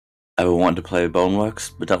Ever wanted to play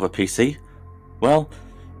Boneworks but don't have a PC? Well,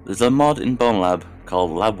 there's a mod in BoneLab called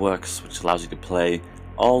LabWorks which allows you to play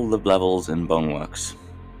all the levels in Boneworks.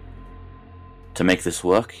 To make this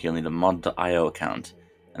work, you'll need a mod.io account,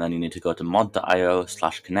 and then you need to go to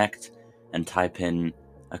mod.io/connect and type in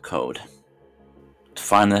a code. To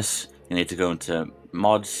find this, you need to go into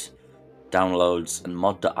mods, downloads, and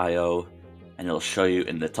mod.io, and it'll show you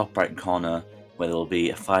in the top right corner where there will be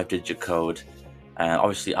a 5-digit code.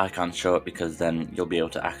 Obviously I can't show it because then you'll be able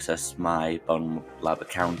to access my BoneLab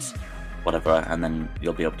account, whatever, and then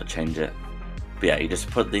you'll be able to change it. But yeah, you just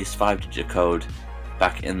put this 5-digit code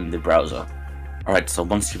back in the browser. Alright, so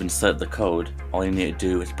once you've inserted the code, all you need to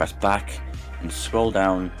do is press back and scroll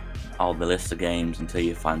down all the list of games until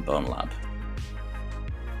you find BoneLab.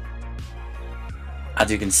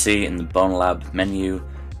 As you can see in the BoneLab menu,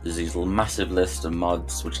 there's these massive list of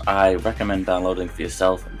mods which I recommend downloading for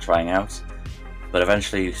yourself and trying out. But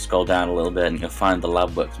eventually you scroll down a little bit and you'll find the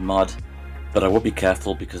LabWorks mod. But I would be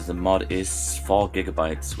careful because the mod is 4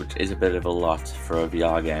 GB, which is a bit of a lot for a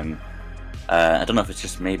VR game. I don't know if it's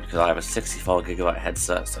just me because I have a 64 GB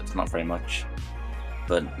headset, so it's not very much.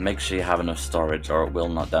 But make sure you have enough storage or it will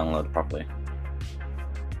not download properly.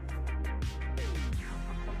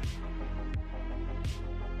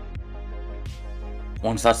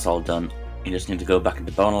 Once that's all done, you just need to go back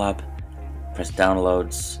into BoneLab, press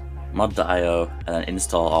downloads, mod.io, and then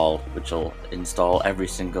install all, which will install every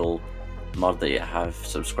single mod that you have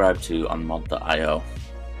subscribed to on mod.io.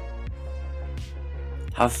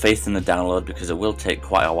 Have faith in the download because it will take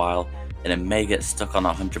quite a while and it may get stuck on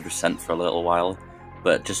 100% for a little while,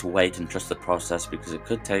 but just wait and trust the process because it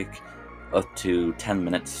could take up to 10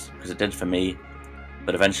 minutes, because it did for me,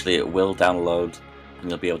 but eventually it will download and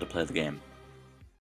you'll be able to play the game.